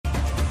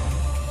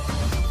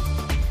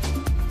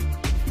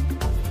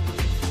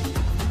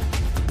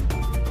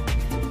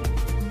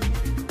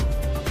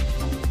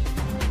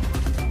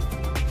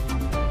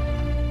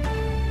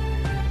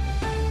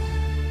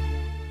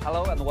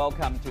and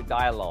welcome to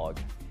Dialogue.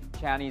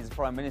 Chinese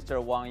Prime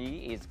Minister Wang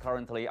Yi is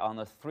currently on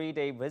a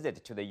three-day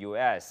visit to the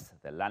U.S.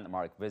 The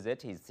landmark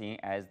visit is seen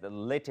as the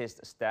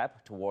latest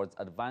step towards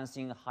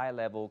advancing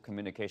high-level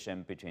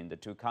communication between the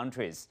two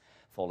countries,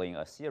 following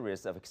a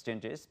series of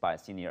exchanges by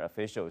senior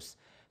officials.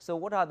 So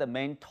what are the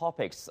main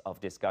topics of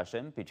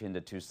discussion between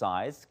the two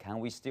sides? Can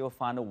we still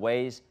find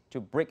ways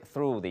to break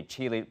through the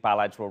chilly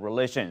bilateral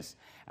relations?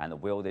 And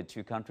will the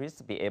two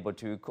countries be able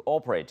to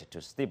cooperate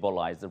to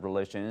stabilize the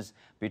relations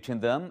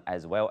between them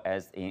as well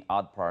as in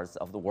other parts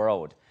of the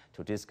world?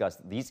 To discuss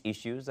these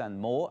issues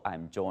and more,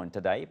 I'm joined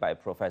today by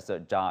Professor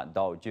Zha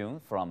Daojun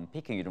from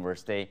Peking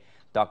University,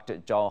 Dr.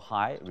 Zhao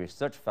Hai,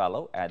 Research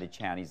Fellow at the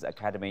Chinese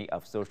Academy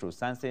of Social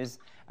Sciences,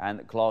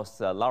 and Klaus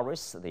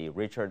Lauris, the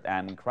Richard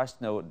M.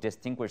 Krasno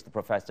Distinguished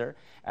Professor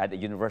at the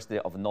University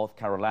of North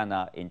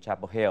Carolina in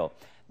Chapel Hill.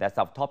 That's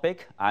our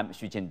topic. I'm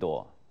Xu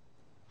Jinduo.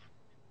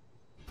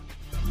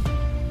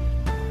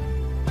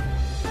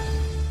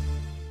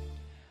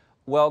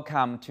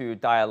 Welcome to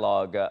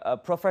Dialogue.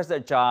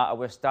 Professor Zha, I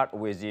will start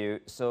with you.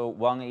 So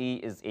Wang Yi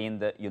is in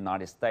the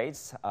United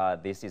States.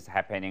 This is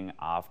happening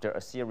after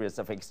a series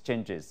of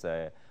exchanges.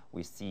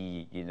 We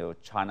see,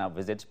 China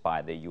visit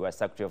by the U.S.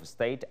 Secretary of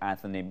State,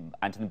 Anthony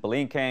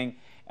Blinken,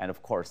 and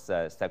of course,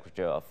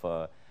 Secretary of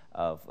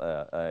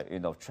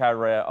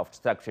Treasury, of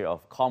Secretary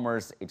of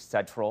Commerce,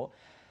 etc.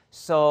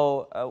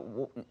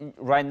 So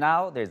right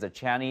now, there's a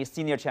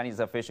senior Chinese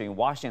official in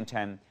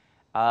Washington.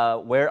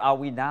 Where are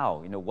we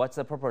now? What's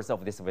the purpose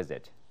of this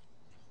visit?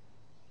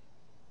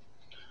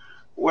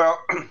 Well,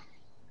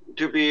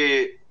 to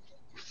be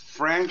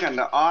frank and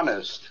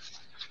honest,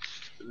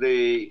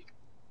 the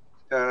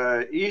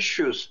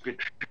issues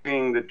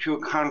between the two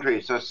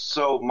countries are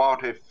so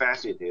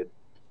multifaceted,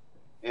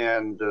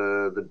 and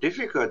the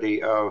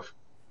difficulty of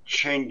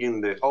changing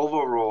the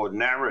overall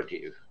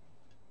narrative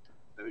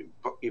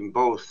in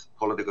both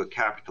political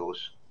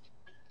capitals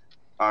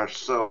are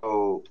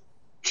so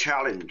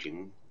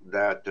challenging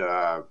that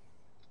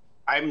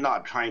I'm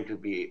not trying to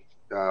be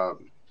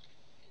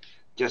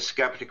just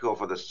skeptical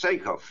for the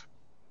sake of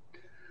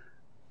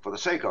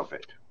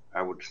it.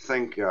 I would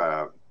think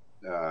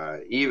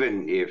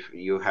even if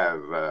you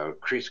have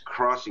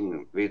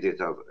crisscrossing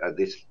visits of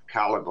this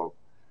caliber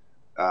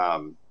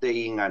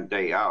day in and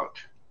day out,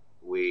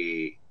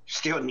 we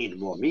still need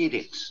more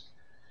meetings.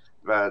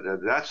 But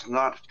that's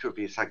not to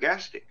be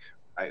sarcastic.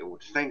 I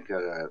would think,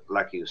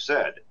 like you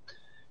said,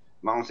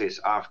 months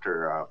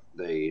after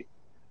the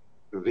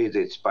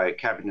visits by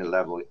cabinet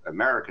level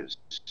Americans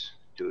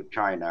to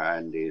China,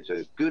 and it's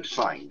a good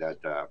sign that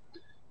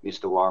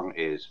Mr. Wang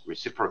is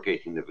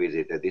reciprocating the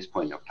visit at this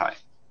point of time.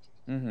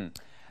 Mm-hmm.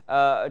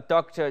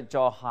 Dr.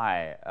 Zhao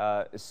Hai,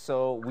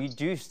 so we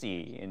do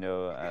see,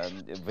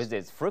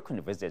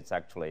 frequent visits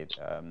actually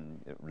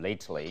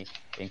lately,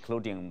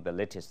 including the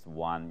latest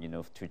one,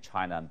 to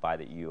China by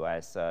the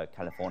U.S.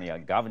 California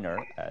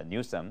Governor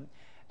Newsom.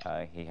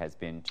 He has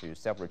been to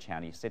several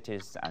Chinese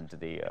cities and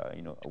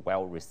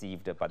well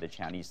received by the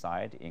Chinese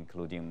side,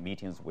 including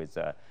meetings with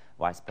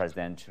Vice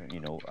President,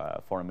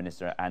 Foreign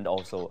Minister, and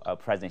also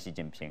President Xi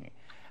Jinping.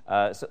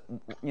 So,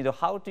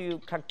 how do you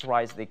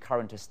characterize the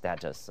current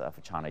status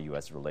of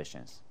China-U.S.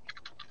 relations?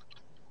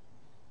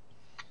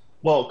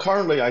 Well,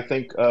 currently, I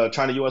think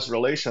China-U.S.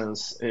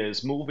 relations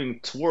is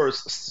moving towards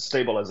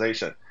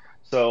stabilization.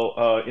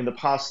 So in the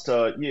past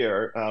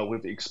year,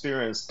 we've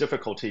experienced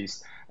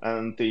difficulties,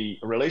 and the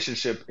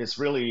relationship is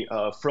really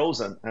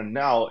frozen, and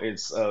now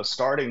it's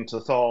starting to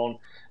thaw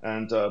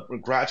and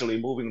gradually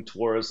moving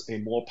towards a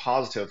more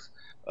positive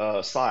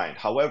side.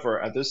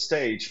 However, at this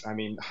stage, I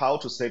mean, how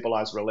to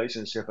stabilize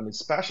relationship, and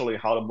especially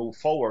how to move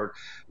forward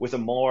with a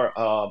more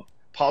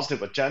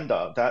positive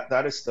agenda,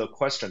 that is the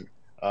question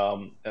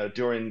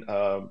during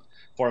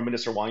Foreign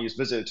Minister Wang Yi's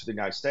visit to the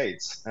United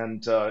States.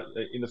 And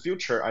in the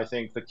future, I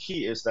think the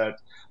key is that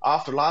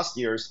after last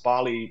year's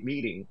Bali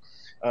meeting,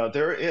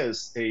 there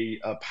is a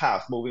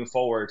path moving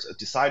forward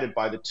decided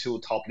by the two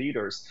top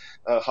leaders.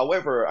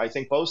 However, I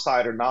think both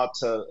sides are not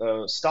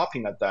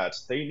stopping at that.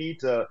 They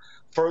need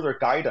further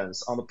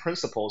guidance on the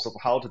principles of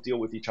how to deal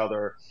with each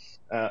other.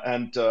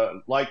 And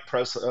like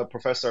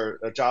Professor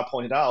Zha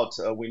pointed out,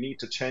 we need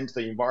to change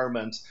the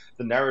environment,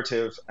 the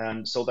narrative,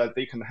 and so that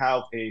they can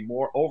have a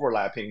more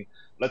overlapping,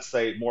 let's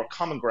say, more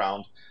common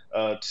ground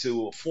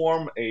to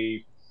form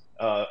a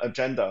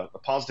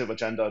positive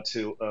agenda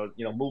to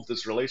move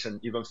this relation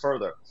even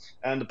further.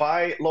 And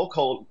by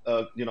local,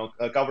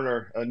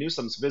 Governor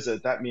Newsom's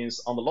visit, that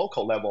means on the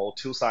local level,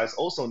 two sides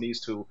also needs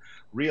to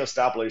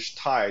reestablish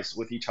ties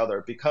with each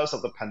other because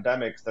of the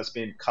pandemic that's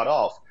been cut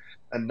off.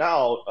 And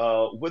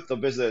now, with the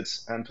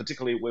visits, and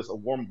particularly with a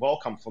warm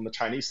welcome from the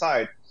Chinese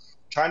side,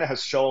 China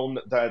has shown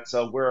that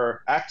we're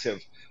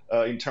active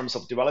in terms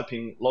of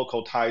developing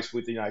local ties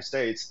with the United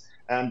States.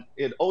 And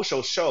it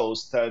also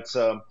shows that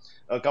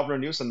Governor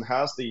Newsom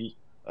has the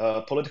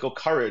political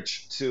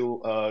courage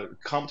to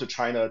come to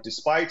China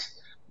despite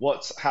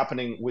what's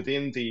happening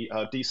within the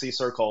DC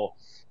circle,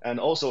 and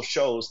also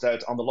shows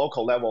that on the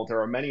local level,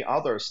 there are many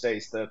other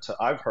states that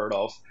I've heard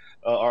of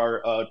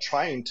are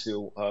trying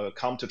to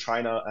come to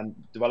China and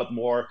develop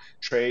more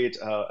trade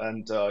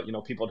and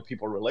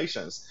people-to-people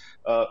relations.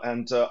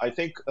 And I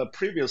think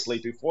previously,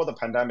 before the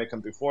pandemic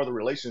and before the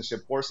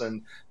relationship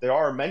worsened, there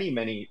are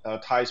many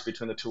ties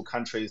between the two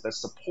countries that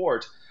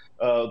support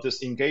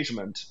this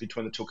engagement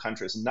between the two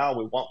countries. And now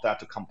we want that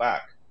to come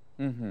back.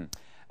 Mm-hmm.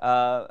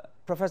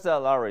 Professor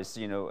Laris,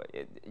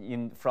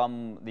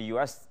 from the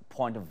U.S.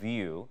 point of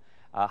view,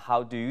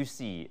 how do you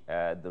see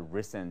the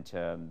recent,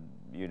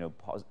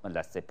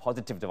 let's say,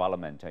 positive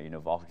development,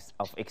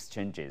 of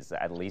exchanges?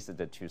 At least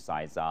the two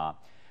sides are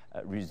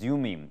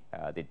resuming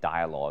the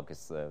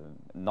dialogues.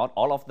 Not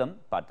all of them,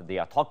 but they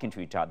are talking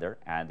to each other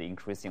and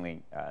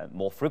increasingly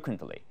more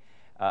frequently.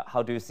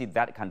 How do you see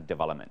that kind of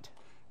development?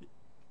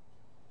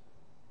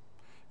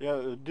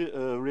 Yeah,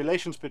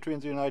 relations between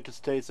the United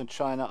States and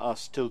China are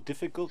still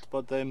difficult,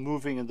 but they're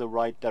moving in the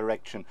right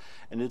direction.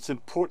 And it's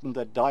important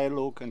that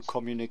dialogue and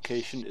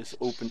communication is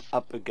opened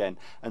up again.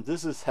 And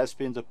this has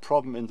been the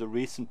problem in the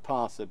recent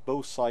past, that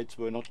both sides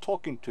were not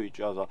talking to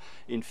each other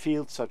in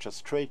fields such as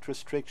trade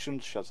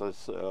restrictions, such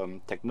as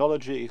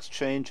technology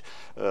exchange,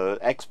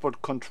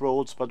 export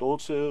controls, but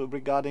also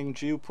regarding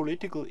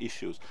geopolitical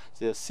issues.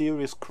 There are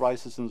serious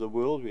crises in the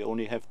world. We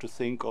only have to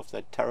think of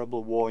that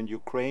terrible war in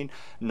Ukraine.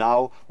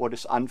 Now, what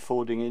is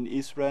unfolding in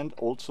Israel,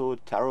 also a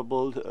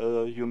terrible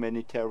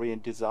humanitarian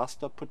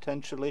disaster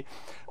potentially.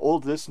 All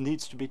this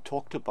needs to be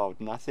talked about,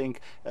 and I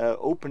think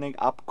opening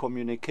up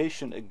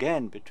communication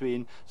again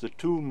between the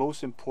two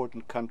most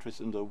important countries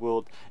in the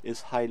world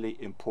is highly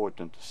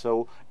important.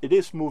 So it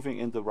is moving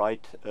in the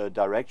right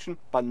direction,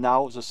 but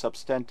now the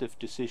substantive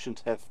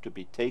decisions have to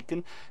be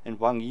taken, and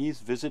Wang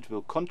Yi's visit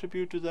will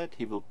contribute to that.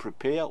 He will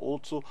prepare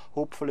also,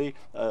 hopefully,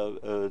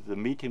 the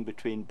meeting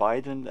between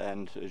Biden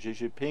and Xi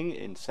Jinping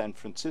in San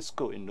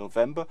Francisco in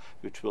November,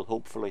 which will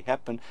hopefully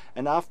happen.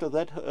 And after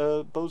that,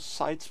 both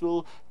sides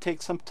will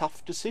take some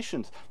tough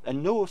decisions.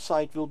 And no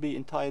side will be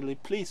entirely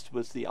pleased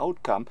with the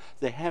outcome.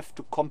 They have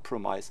to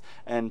compromise.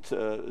 And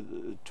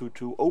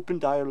to open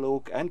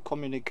dialogue and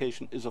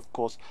communication is, of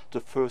course, the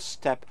first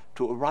step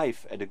to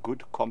arrive at a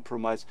good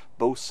compromise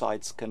both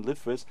sides can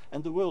live with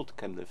and the world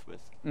can live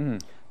with. Mm-hmm.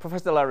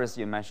 Professor Laris,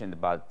 you mentioned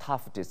about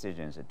tough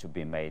decisions to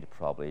be made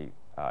probably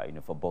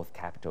for both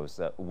capitals.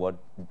 What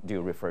do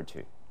you refer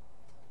to?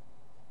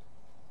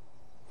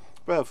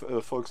 Well,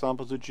 for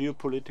example, the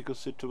geopolitical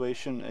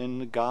situation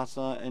in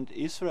Gaza and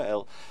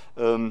Israel.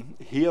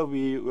 Here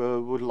we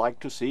would like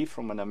to see,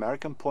 from an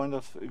American point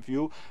of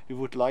view, we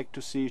would like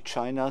to see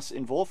China's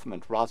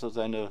involvement rather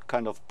than a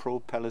kind of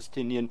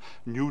pro-Palestinian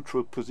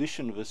neutral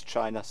position which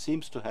China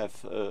seems to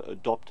have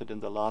adopted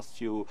in the last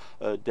few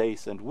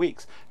days and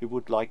weeks. We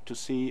would like to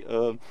see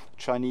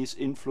Chinese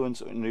influence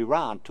in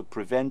Iran to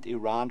prevent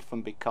Iran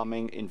from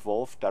becoming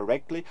involved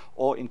directly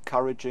or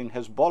encouraging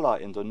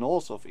Hezbollah in the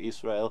north of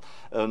Israel,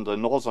 the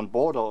northern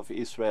border of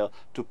Israel,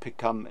 to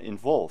become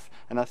involved.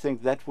 And I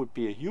think that would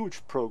be a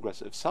huge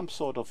progress if some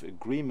sort of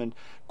agreement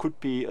could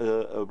be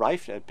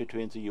arrived at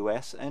between the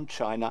US and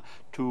China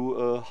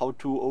to how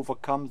to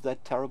overcome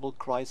that terrible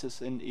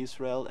crisis in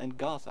Israel and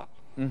Gaza.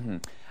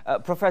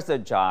 Mm-hmm. Professor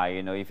Jai,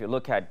 if you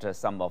look at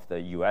some of the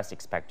U.S.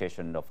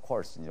 expectation, of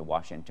course,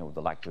 Washington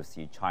would like to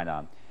see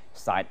China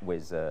side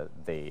with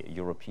the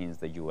Europeans,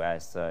 the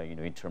U.S.,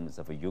 in terms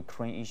of a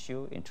Ukraine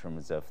issue, in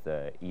terms of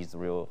the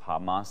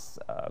Israel-Hamas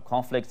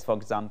conflicts, for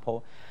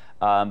example.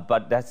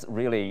 But that's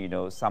really,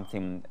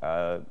 something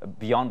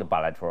beyond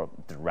the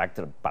direct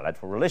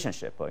bilateral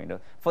relationship.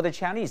 For the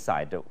Chinese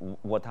side,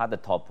 what are the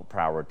top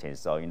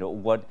priorities?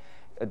 What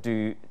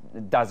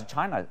does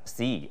China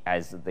see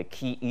as the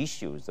key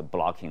issues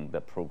blocking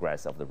the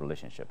progress of the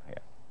relationship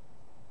here?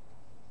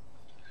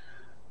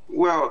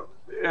 Well,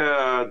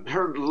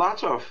 there are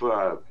lots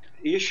of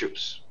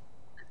issues.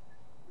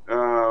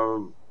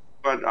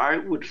 But I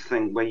would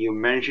think when you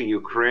mention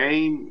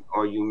Ukraine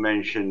or you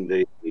mention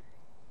the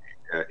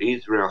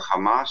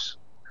Israel-Hamas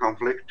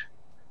conflict,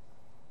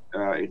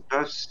 it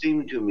does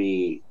seem to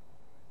me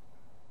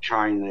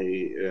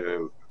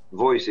China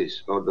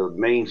voices, or the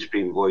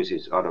mainstream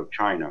voices out of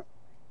China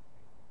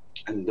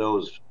and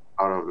those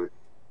out of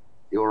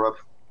Europe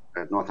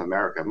and North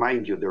America.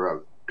 Mind you, there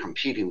are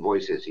competing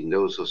voices in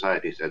those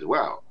societies as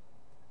well.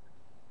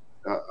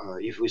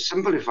 If we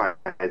simplify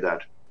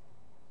that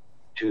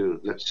to,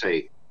 let's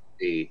say,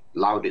 the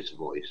loudest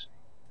voice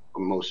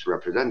or most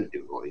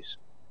representative voice,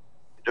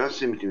 it does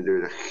seem to me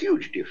there's a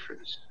huge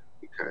difference.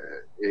 Because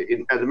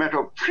as a matter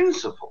of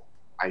principle,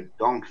 I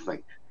don't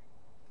think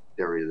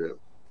there is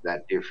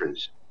that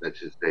difference. Let's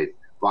just say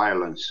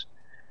violence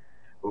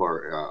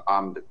or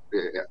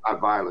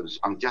violence,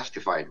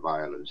 unjustified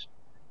violence,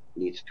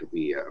 needs to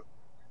be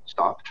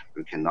stopped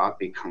and cannot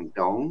be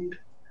condoned.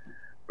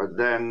 But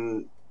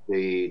then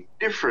the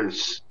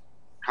difference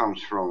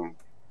comes from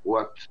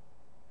what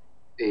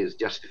is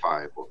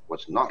justifiable,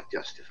 what's not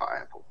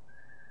justifiable.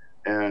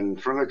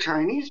 And from a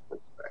Chinese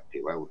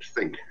perspective, I would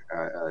think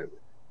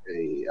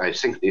I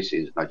think this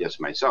is not just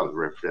myself.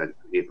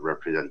 It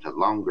represents a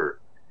larger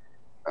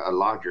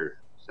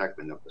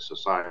segment of the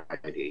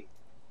society.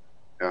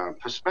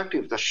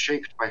 Perspective that's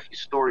shaped by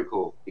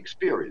historical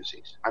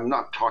experiences. I'm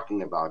not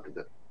talking about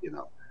the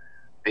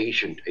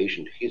ancient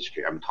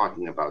history. I'm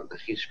talking about the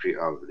history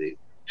of the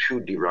two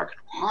direct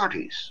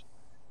parties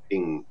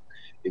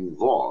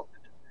involved.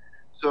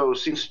 So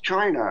since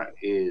China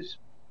is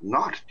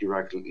not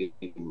directly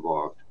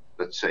involved,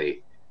 let's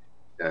say,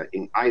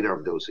 in either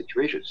of those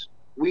situations,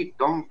 we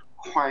don't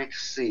quite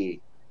see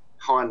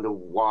how and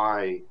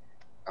why,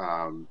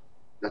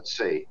 let's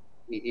say,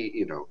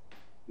 you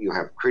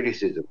have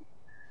criticism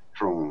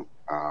from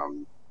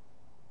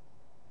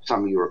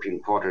some European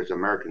quarters,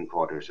 American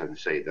quarters, and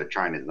say that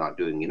China is not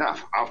doing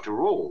enough.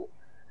 After all,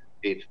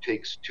 it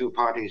takes two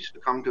parties to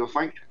come to a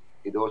fight.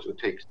 It also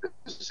takes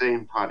the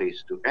same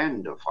parties to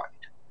end a fight.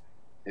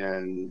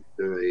 And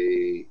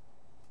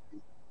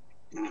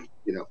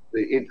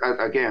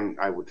again,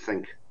 I would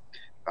think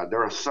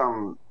there are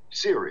some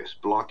serious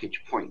blockage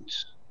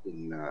points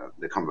in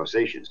the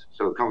conversations.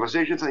 So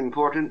conversations are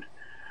important,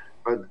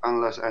 but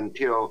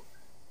until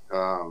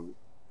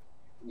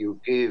you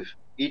give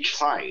each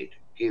side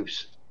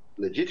gives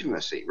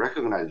legitimacy,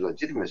 recognize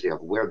legitimacy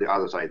of where the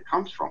other side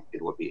comes from,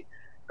 it will be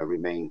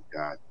remain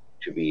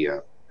to be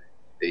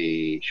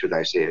should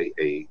I say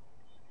a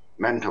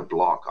mental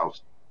block of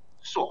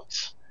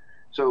sorts.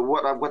 So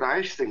what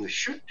I think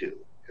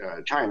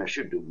China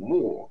should do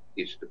more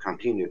is to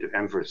continue to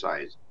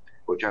emphasize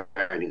for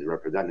Chinese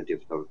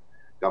representatives of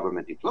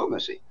government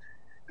diplomacy,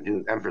 and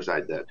to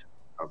emphasize that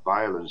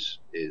violence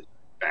is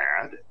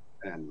bad,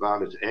 and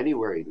violence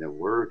anywhere in the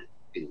world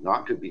is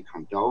not to be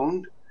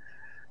condoned.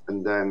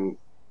 And then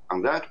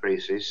on that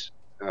basis,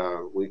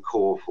 we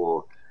call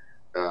for,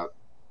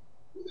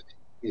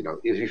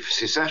 if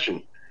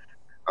cessation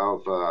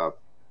of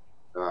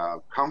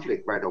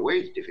conflict right away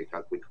is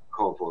difficult, we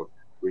call for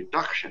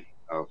reduction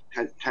of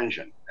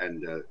tension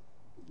and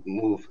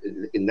move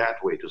in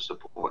that way to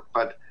support.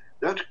 But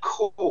that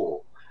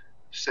call,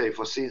 say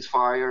for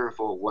ceasefire,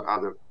 for what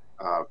other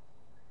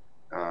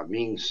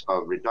means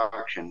of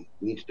reduction,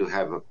 needs to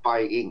have a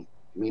buy-in,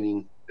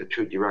 meaning the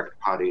two direct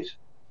parties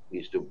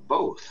needs to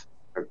both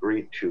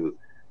agree to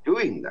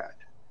doing that.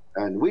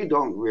 And we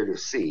don't really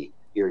see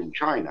here in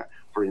China,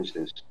 for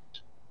instance,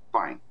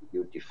 fine,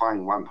 you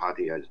define one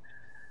party as,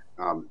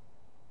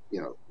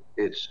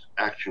 its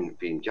action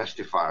being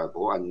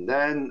justifiable, and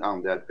then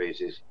on that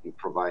basis, you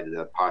provide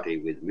the party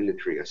with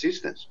military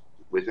assistance.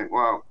 We think,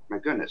 well, my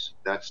goodness,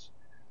 that's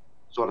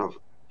sort of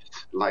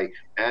like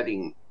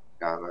adding,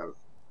 well,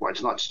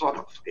 it's not sort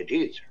of, it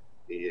is,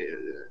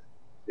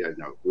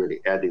 really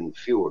adding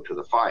fuel to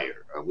the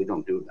fire. We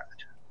don't do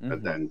that.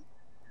 But then,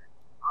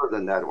 other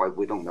than that,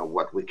 we don't know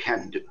what we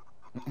can do.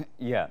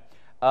 Yeah.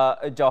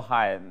 Zhao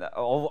Hai,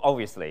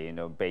 obviously,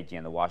 Beijing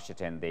and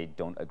Washington, they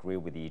don't agree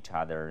with each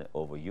other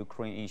over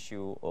Ukraine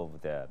issue, over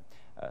the,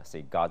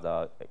 say,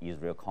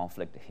 Gaza-Israel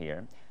conflict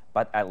here.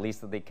 But at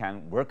least they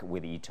can work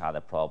with each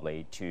other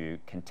probably to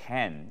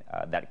contain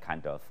that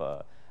kind of,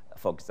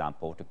 for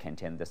example, to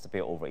contain the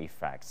spillover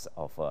effects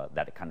of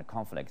that kind of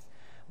conflict.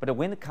 But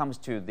when it comes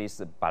to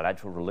this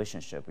bilateral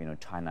relationship,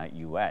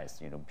 China-U.S.,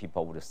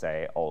 people would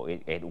say, oh,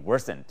 it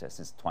worsened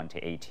since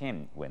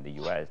 2018 when the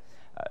U.S.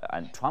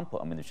 And Trump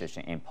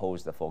administration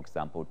imposed, for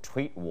example,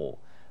 trade war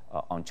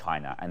on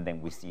China, and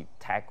then we see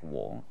tech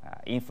war,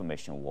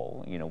 information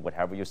war,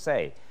 whatever you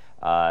say.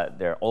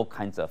 There are all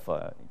kinds of,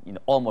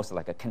 almost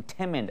like a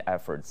containment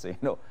efforts,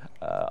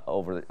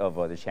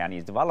 over the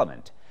Chinese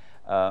development.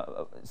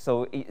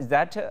 So is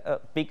that a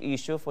big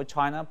issue for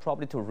China,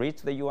 probably to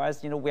reach the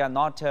U.S.? We are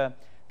not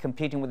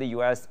competing with the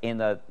U.S.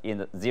 in a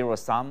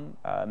zero-sum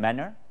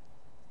manner.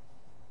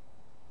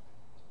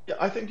 Yeah,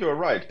 I think you're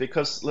right,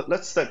 because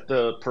let's set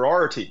the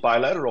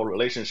bilateral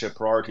relationship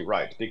priority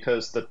right,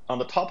 because on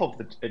the top of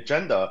the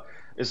agenda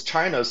is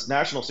China's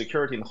national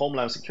security and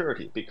homeland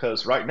security,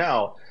 because right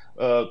now,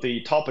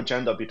 the top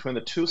agenda between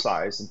the two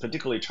sides, and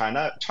particularly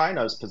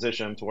China's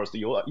position towards the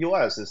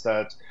U.S. is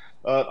that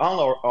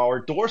on our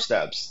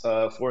doorsteps,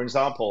 for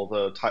example,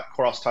 the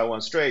cross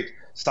Taiwan Strait,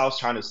 South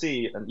China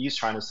Sea and East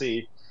China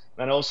Sea,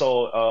 and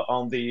also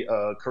on the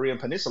Korean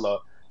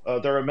Peninsula,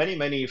 there are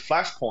many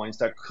flashpoints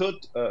that could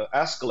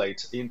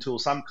escalate into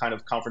some kind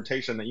of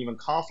confrontation and even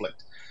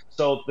conflict.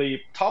 So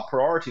the top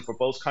priority for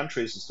both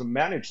countries is to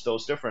manage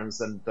those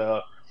differences and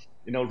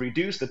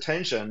reduce the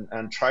tension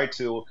and try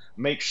to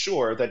make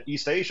sure that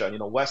East Asia,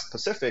 West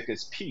Pacific,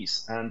 is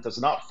peace and does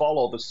not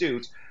follow the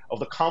suit of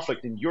the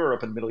conflict in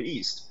Europe and Middle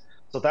East.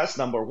 So that's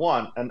number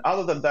one. And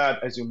other than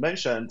that, as you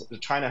mentioned,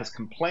 China has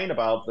complained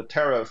about the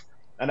tariff,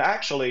 and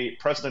actually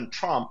President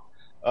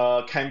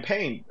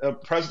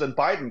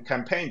Biden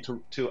campaigned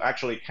to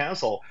actually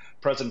cancel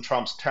President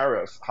Trump's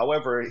tariff.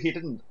 However, he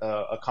didn't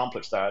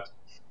accomplish that.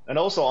 And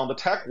also on the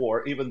tech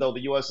war, even though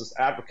the U.S. is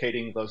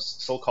advocating the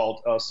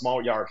so-called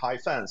small yard high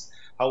fence,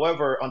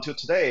 however, until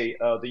today,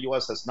 the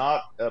U.S. has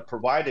not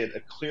provided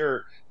a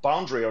clear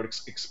boundary or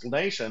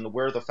explanation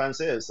where the fence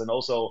is, and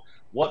also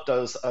what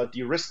does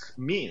de-risk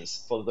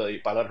means for the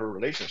bilateral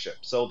relationship.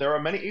 So there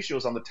are many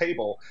issues on the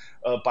table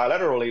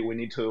bilaterally we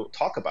need to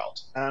talk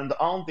about. And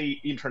on the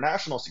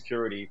international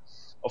security,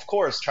 of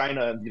course,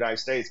 China and the United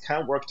States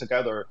can work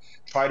together,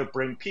 try to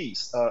bring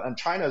peace. And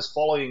China is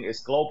following its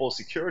global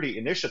security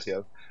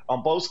initiative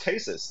on both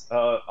cases.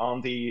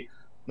 On the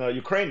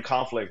Ukraine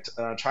conflict,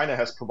 China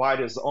has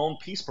provided its own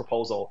peace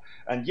proposal.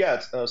 And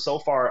yet, so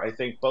far, I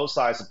think both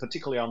sides,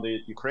 particularly on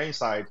the Ukraine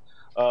side,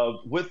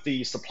 with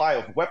the supply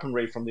of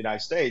weaponry from the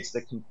United States,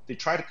 they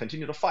try to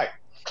continue to fight.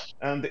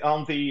 And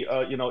on the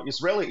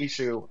Israeli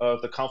issue,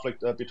 the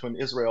conflict between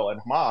Israel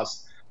and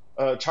Hamas,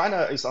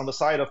 China is on the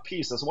side of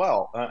peace as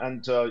well.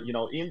 In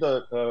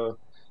the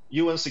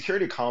UN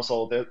Security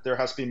Council, there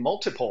has been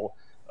multiple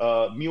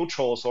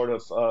mutual sort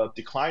of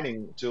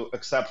declining to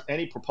accept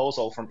any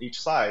proposal from each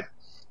side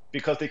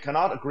because they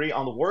cannot agree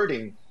on the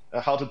wording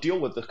how to deal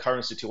with the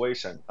current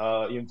situation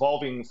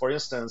involving, for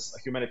instance,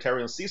 a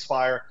humanitarian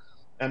ceasefire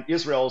and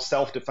Israel's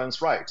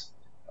self-defense right.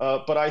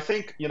 But I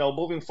think,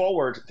 moving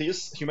forward,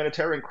 this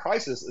humanitarian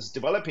crisis is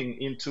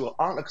developing into an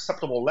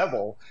unacceptable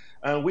level,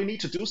 and we need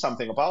to do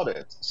something about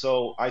it.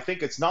 So I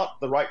think it's not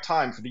the right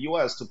time for the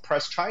U.S. to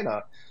press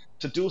China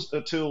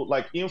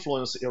to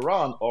influence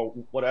Iran or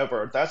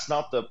whatever. That's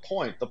not the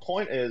point. The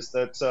point is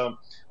that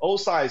all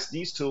sides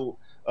needs to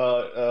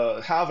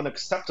have an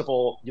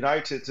acceptable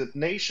United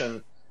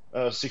Nations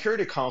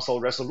Security Council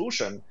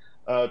resolution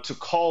to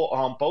call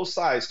on both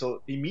sides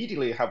to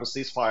immediately have a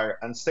ceasefire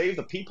and save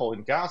the people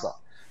in Gaza.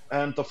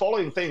 And the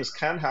following things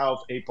can have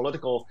a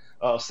political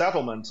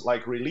settlement,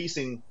 like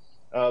releasing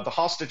the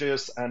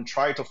hostages and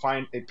try to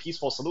find a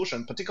peaceful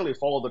solution, particularly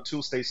follow the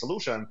two-state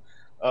solution,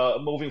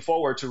 moving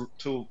forward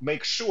to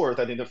make sure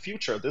that in the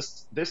future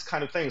this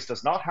kind of things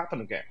does not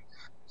happen again.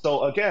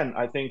 So again,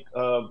 I think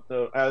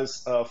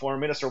as Foreign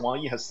Minister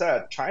Wang Yi has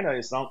said, China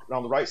is on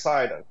the right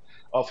side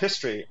of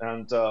history,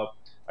 and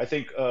I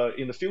think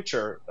in the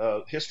future,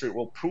 history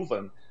will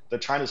proven that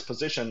China's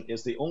position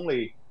is the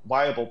only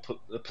viable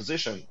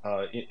position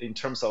in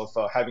terms of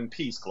having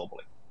peace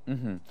globally.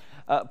 Mm-hmm.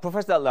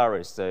 Professor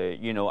Laris,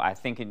 I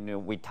think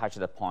we touched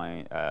the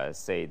point,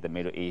 say the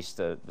Middle East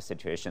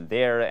situation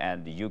there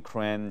and the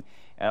Ukraine,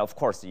 and of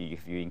course,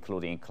 if you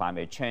include in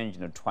climate change,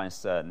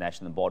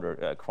 transnational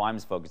border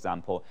crimes, for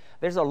example,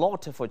 there's a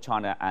lot for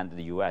China and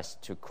the U.S.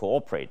 to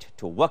cooperate,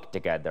 to work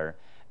together.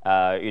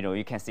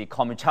 You can see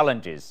common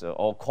challenges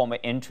or common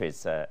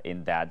interests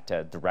in that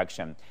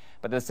direction.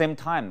 But at the same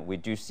time, we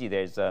do see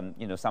there's,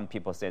 some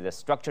people say the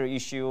structural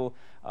issue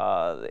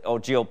or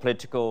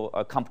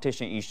geopolitical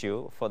competition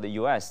issue for the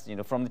U.S.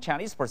 From the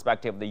Chinese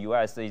perspective, the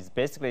U.S. is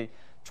basically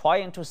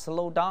trying to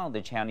slow down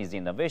the Chinese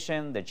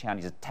innovation, the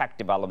Chinese tech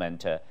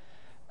development.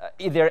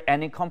 Is there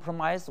any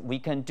compromise we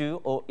can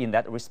do in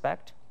that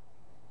respect?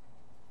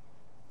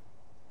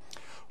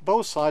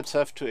 Both sides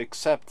have to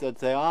accept that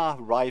they are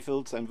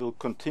rivals and will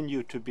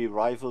continue to be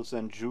rivals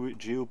and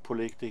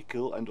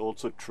geopolitical and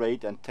also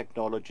trade and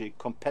technology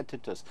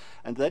competitors.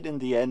 And that in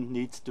the end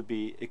needs to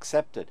be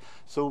accepted.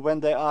 So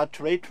when there are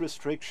trade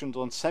restrictions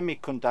on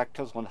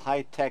semiconductors, on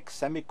high-tech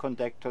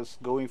semiconductors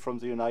going from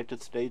the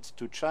United States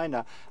to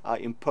China are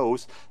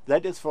imposed,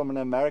 that is from an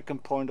American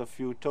point of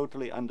view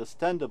totally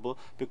understandable,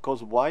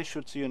 because why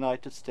should the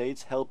United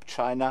States help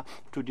China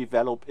to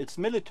develop its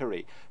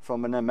military?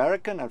 From an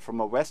American and from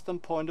a Western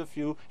point of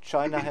view,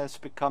 China has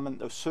become an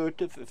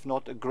assertive, if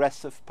not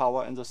aggressive,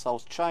 power in the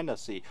South China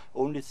Sea.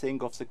 Only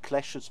think of the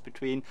clashes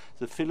between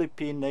the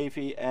Philippine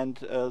Navy and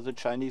the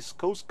Chinese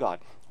Coast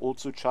Guard.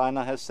 Also,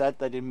 China has said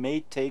that it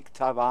may take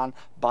Taiwan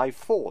by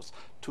force.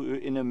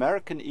 In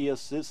American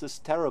ears, this is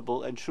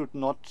terrible and should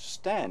not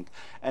stand.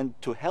 And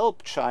to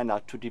help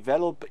China to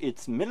develop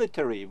its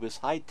military with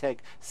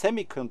high-tech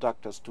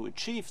semiconductors to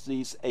achieve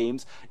these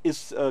aims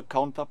is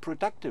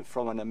counterproductive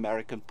from an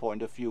American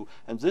point of view.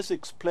 And this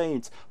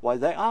explains why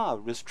there are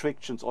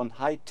restrictions on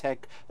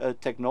high-tech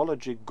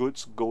technology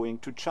goods going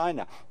to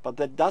China. But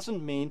that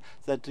doesn't mean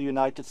that the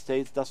United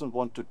States doesn't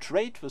want to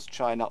trade with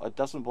China or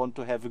doesn't want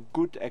to have a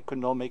good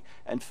economic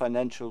and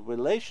financial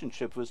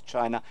relationship with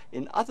China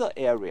in other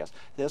areas.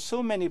 There are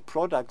so many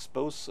products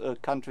both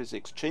countries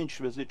exchange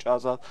with each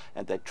other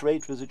and they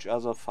trade with each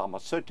other,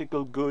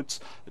 pharmaceutical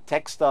goods,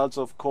 textiles,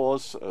 of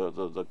course,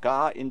 the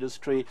car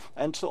industry,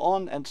 and so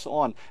on and so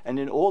on. And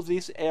in all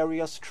these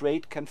areas,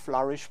 trade can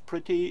flourish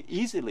pretty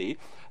easily.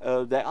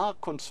 There are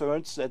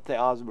concerns that there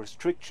are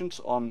restrictions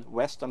on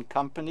Western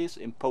companies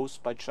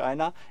imposed by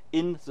China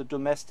in the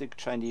domestic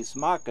Chinese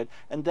market,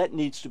 and that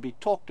needs to be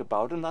talked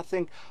about. And I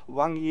think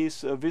Wang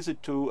Yi's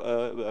visit to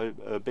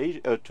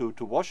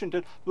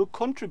Washington will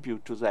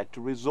contribute to that,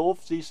 to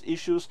resolve these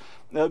issues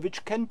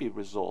which can be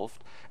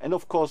resolved. And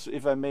of course,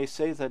 if I may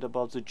say that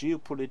about the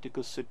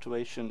geopolitical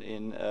situation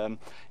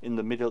in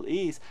the Middle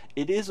East,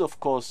 it is of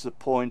course the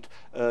point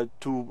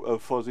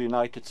for the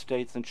United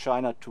States and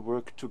China to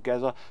work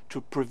together to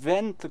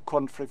prevent the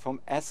conflict from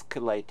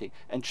escalating.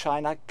 And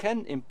China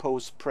can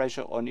impose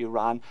pressure on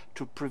Iran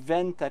to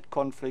prevent that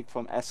conflict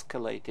from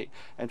escalating.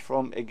 And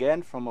from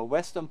a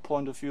Western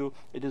point of view,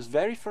 it is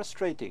very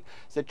frustrating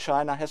that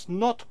China has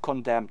not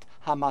condemned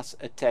Hamas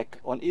attack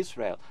on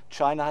Israel.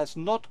 China has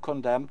not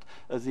condemned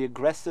the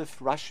aggressive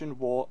Russian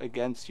war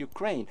against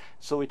Ukraine.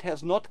 So it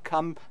has not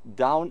come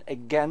down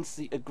against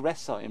the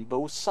aggressor in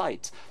both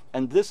sides.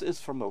 And this is,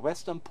 from a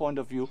Western point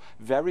of view,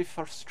 very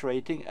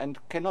frustrating and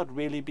cannot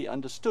really be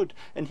understood.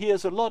 And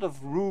here's a lot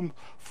of room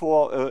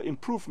for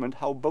improvement,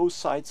 how both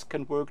sides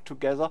can work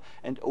together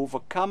and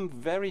overcome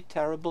very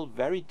terrible,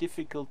 very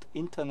difficult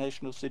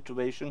international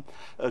situation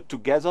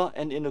together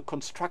and in a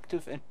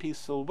constructive and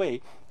peaceful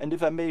way. And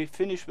if I may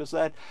finish with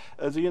that,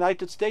 the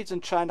United States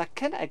and China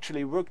can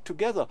actually work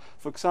together.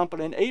 For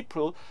example, in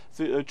April,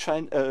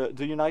 the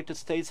United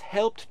States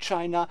helped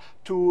China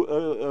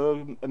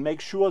to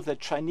make sure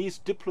that Chinese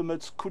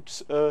diplomats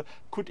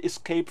could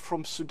escape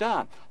from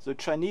Sudan. The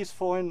Chinese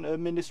Foreign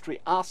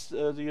Ministry asked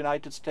the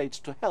United States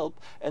to help,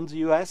 and the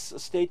US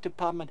State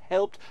Department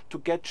helped to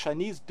get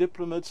Chinese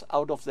diplomats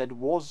out of that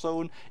war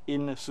zone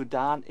in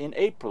Sudan in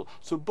April.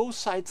 So both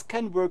sides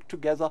can work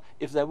together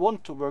if they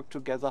want to work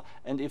together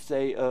and if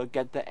they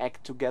get their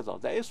act together.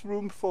 There is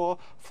room for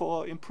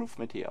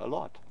improvement here, a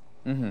lot.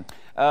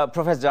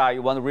 Professor Zhao,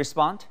 you want to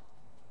respond?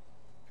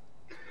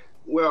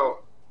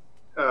 Well,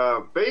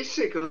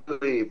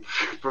 basically,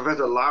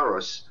 Professor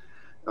Laros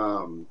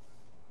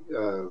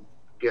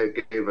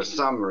gave a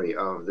summary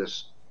of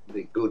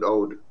the good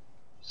old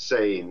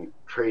saying,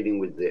 trading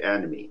with the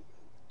enemy.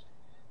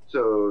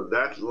 So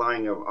that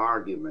line of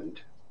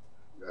argument,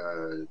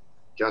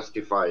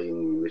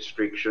 justifying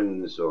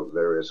restrictions or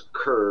various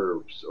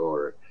curbs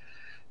or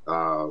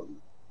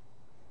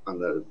on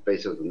the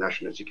basis of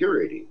national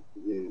security,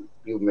 you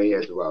may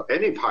as well,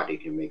 any party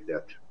can make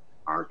that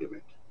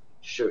argument.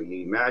 Sure,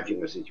 you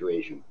imagine a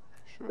situation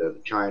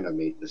that China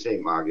made the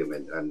same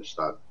argument and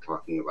start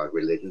talking about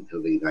relating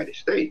to the United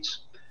States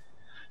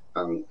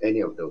on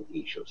any of those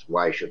issues.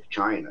 Why should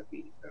China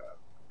be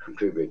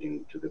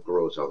contributing to the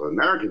growth of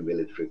American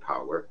military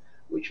power,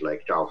 which,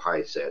 like Zhao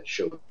Hai said,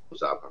 shows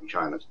up on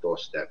China's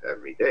doorstep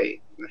every day?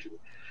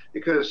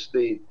 Because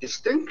the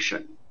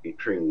distinction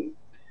between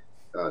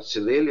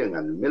civilian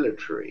and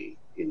military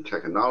in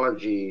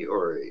technology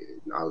or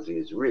technology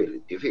is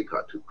really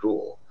difficult to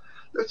draw.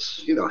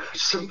 That's,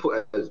 as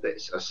simple as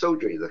this. A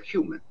soldier is a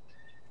human.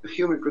 A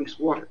human drinks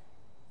water.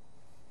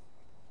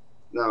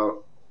 Now,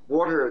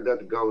 water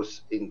that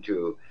goes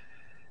into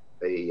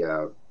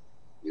a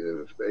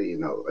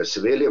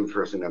civilian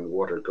person and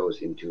water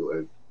goes into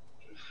a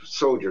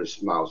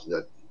soldier's mouth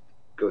that's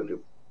going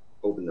to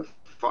open the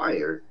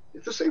fire,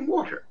 it's the same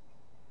water.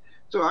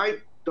 So I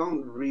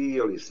don't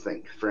really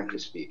think, frankly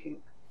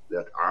speaking,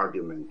 that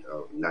argument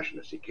of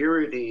national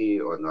security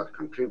or not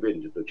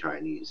contributing to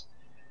Chinese,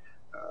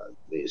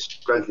 the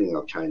strengthening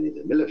of Chinese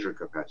military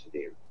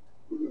capacity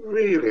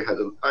really has,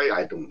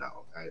 I don't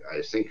know.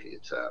 I think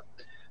it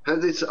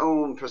has its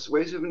own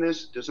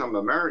persuasiveness to some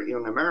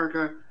in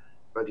America,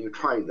 but you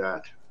try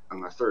that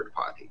on a third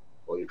party,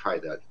 or you try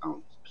that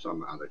on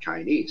some other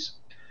Chinese.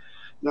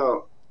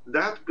 Now,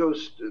 that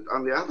goes,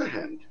 on the other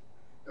hand,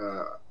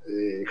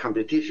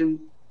 competition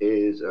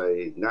is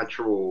a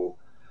natural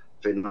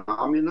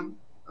phenomenon,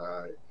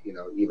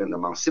 even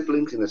among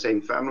siblings in the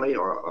same family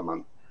or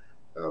among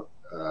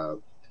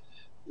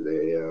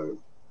the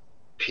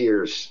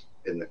peers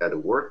at a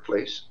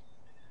workplace.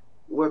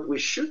 What we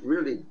should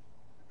really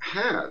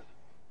have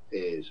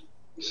is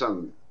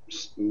some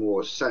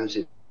more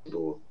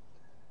sensible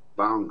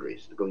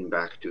boundaries, going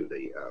back to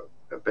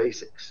the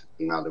basics.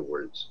 In other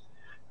words,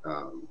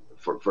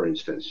 for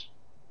instance,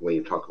 when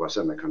you talk about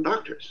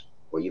semiconductors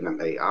or even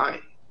AI,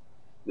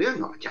 they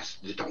don't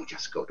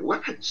just go to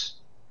weapons.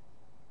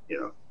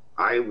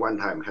 I one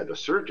time had a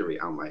surgery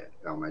on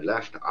my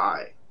left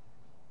eye,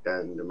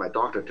 and my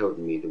doctor told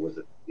me there was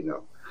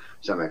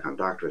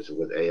semiconductors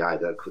with AI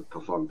that could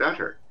perform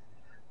better.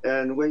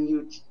 And when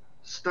you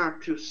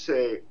start to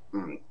say,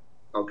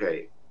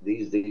 okay,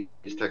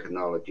 these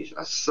technologies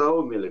are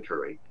so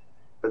military,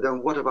 but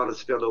then what about the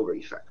spillover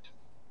effect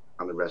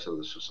on the rest of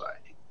the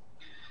society?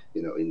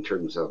 In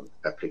terms of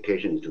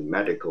applications to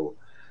medical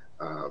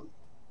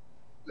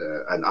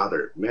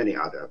and many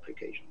other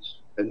applications.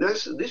 And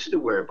this is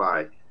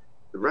whereby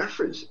the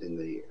reference in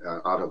the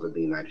out of the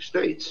United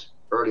States.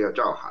 Earlier,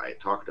 Zhao Hai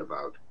talked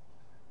about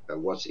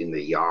what's in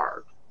the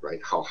yard,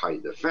 right? How high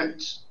the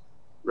fence.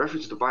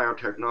 Reference to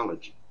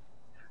biotechnology.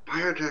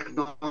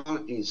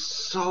 Biotechnology is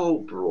so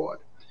broad.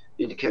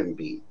 It can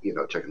be,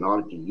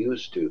 technology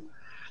used to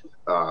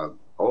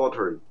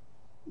alter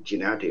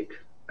genetic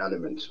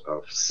elements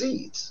of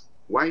seeds.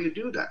 Why you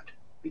do that?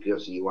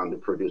 Because you want to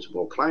produce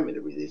more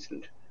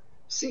climate-resistant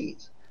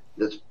seeds.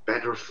 That's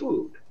better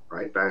food,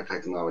 right?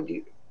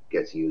 Biotechnology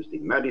gets used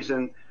in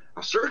medicine.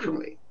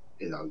 Certainly,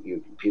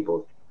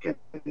 people can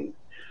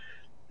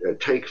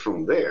take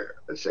from there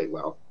and say,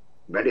 well,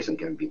 medicine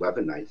can be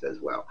weaponized as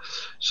well.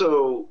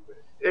 So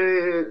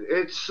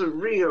it's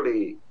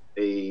really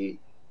a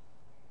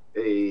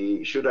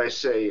should I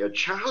say, a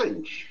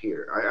challenge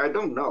here. I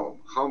don't know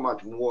how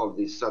much more of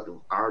these sort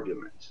of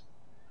arguments,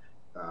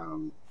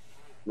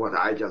 what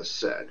I just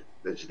said,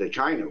 that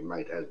China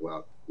might as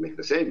well make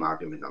the same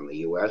argument on the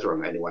US or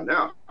on anyone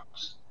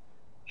else.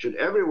 Should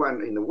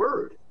everyone in the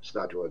world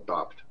start to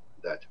adopt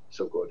that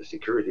so-called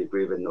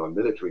security-driven or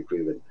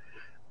military-driven,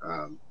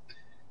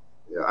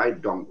 I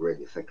don't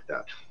really think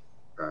that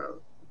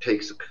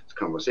takes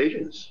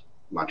conversations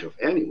much of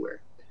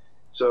anywhere.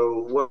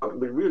 So what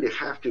we really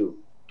have to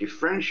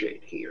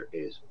differentiate here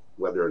is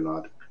whether or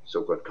not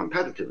so-called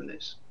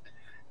competitiveness,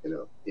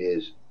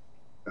 is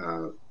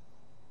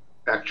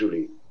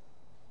actually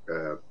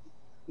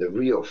the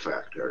real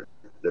factor,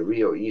 the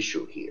real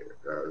issue here,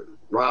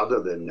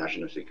 rather than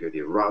national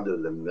security, rather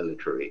than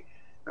military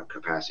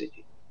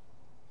capacity.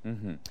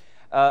 Mm-hmm.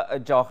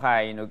 Zhao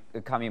Hai,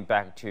 coming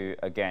back to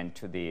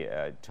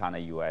the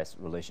China-U.S.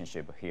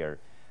 relationship here,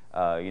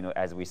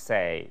 as we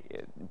say,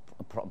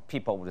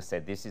 people would say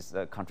this is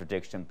a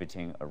contradiction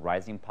between a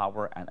rising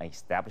power and an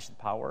established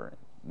power,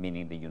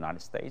 meaning the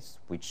United States,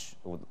 which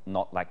would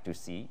not like to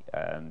see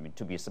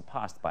to be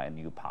surpassed by a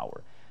new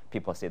power.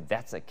 People say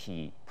that's a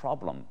key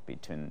problem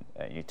between,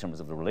 in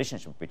terms of the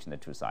relationship between the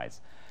two sides.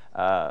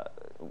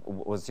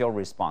 What's your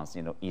response?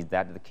 Is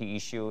that the key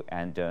issue,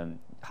 and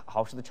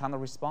how should China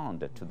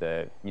respond to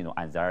the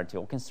anxiety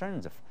or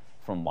concerns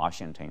from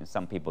Washington?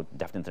 Some people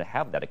definitely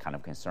have that kind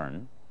of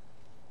concern.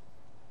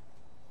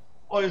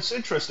 Well, it's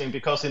interesting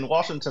because in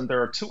Washington,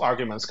 there are two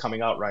arguments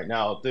coming out right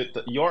now.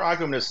 Your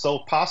argument is so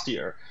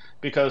posterior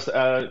because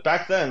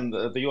back then,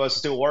 the U.S.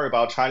 still worried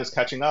about China's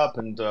catching up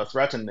and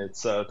threaten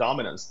its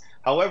dominance.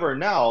 However,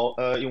 now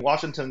in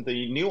Washington,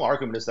 the new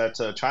argument is that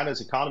China's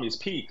economy is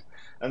peak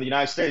and the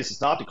United States is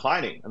not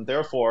declining. And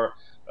therefore,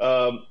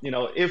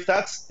 if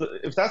that's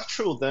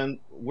true, then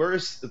where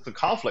is the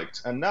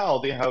conflict? And now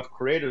they have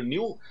created a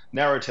new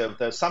narrative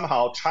that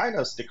somehow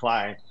China's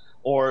decline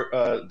or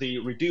the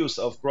reduce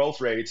of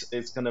growth rates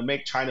is going to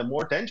make China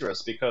more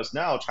dangerous because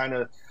now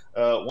China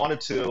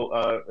wanted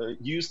to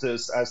use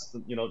this as,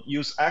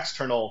 use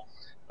external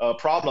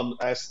problem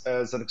as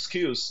an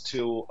excuse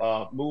to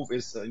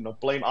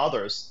blame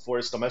others for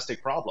its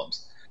domestic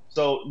problems.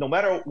 So no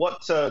matter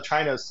what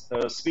China's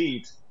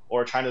speed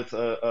or China's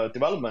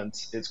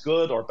development is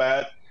good or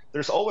bad,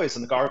 there's always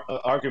an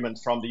argument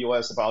from the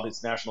U.S. about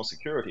its national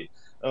security.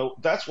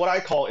 That's what I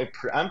call a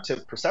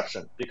preemptive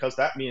perception, because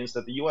that means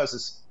that the U.S.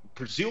 is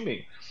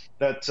presuming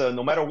that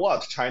no matter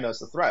what, China is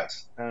a threat.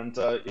 And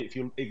if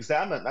you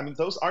examine,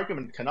 those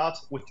arguments cannot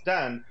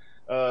withstand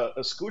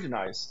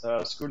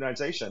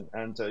scrutinization.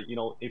 And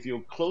if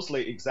you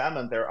closely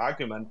examine their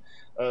argument,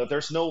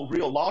 there's no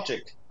real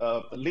logic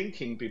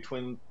linking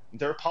between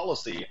their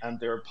policy and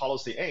their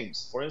policy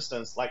aims. For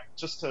instance, like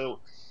just the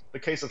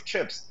case of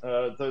chips,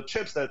 the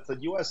chips that the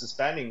U.S. is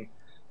banning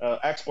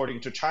exporting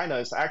to China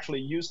is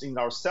actually used in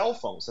our cell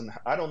phones, and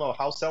I don't know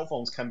how cell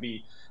phones can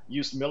be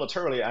used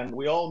militarily. And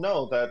we all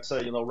know that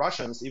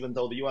Russians, even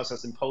though the U.S.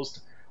 has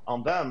imposed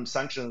on them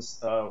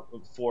sanctions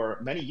for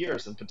many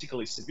years, and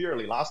particularly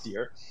severely last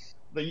year,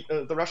 the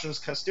Russians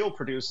can still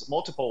produce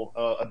multiple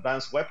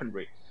advanced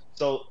weaponry.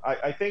 So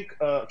I think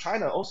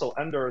China also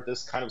under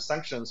this kind of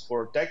sanctions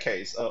for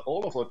decades.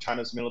 All of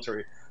China's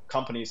military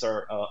companies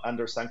are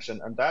under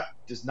sanction, and that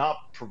does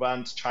not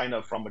prevent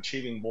China from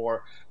achieving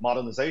more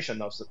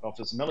modernization of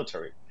its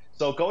military.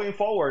 So going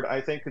forward,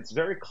 I think it's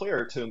very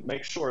clear to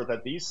make sure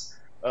that these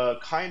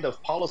kind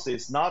of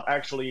policies not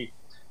actually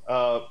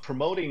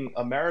promoting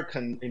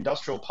American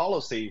industrial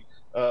policy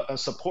and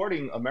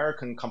supporting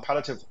American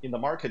competitive in the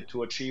market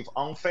to achieve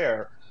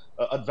unfair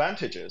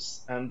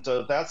advantages. And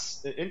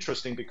that's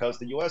interesting because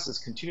the U.S. is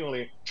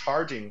continually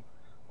charging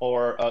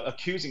or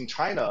accusing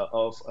China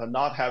of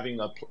not having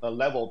a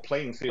level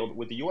playing field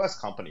with the U.S.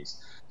 companies.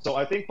 So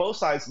I think both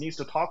sides need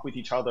to talk with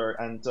each other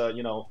and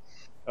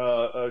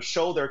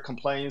show their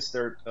complaints,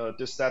 their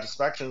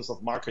dissatisfactions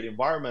of market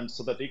environment,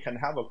 so that they can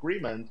have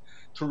agreement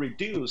to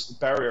reduce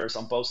barriers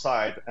on both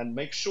sides and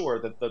make sure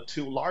that the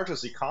two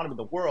largest economies in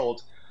the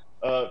world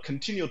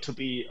continue to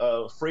be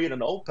free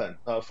and open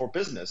for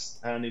business.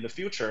 And in the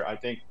future, I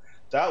think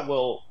that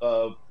will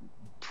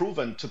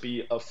proven to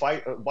be a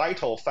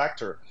vital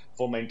factor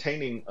for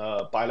maintaining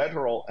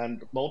bilateral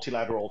and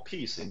multilateral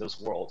peace in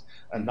this world,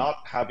 and not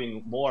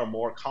having more and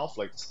more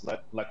conflicts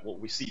like what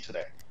we see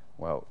today.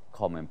 Well,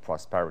 common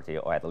prosperity,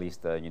 or at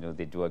least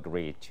they do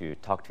agree to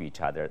talk to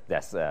each other.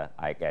 That's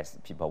I guess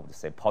people would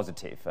say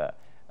positive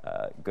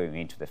going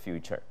into the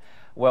future.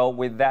 Well,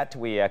 with that,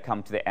 we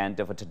come to the end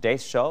of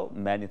today's show.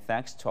 Many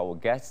thanks to our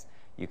guests.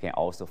 You can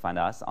also find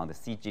us on the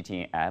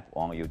CGTN app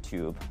on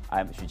YouTube.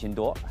 I'm Xu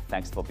Qinduo.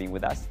 Thanks for being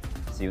with us.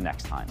 See you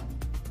next time.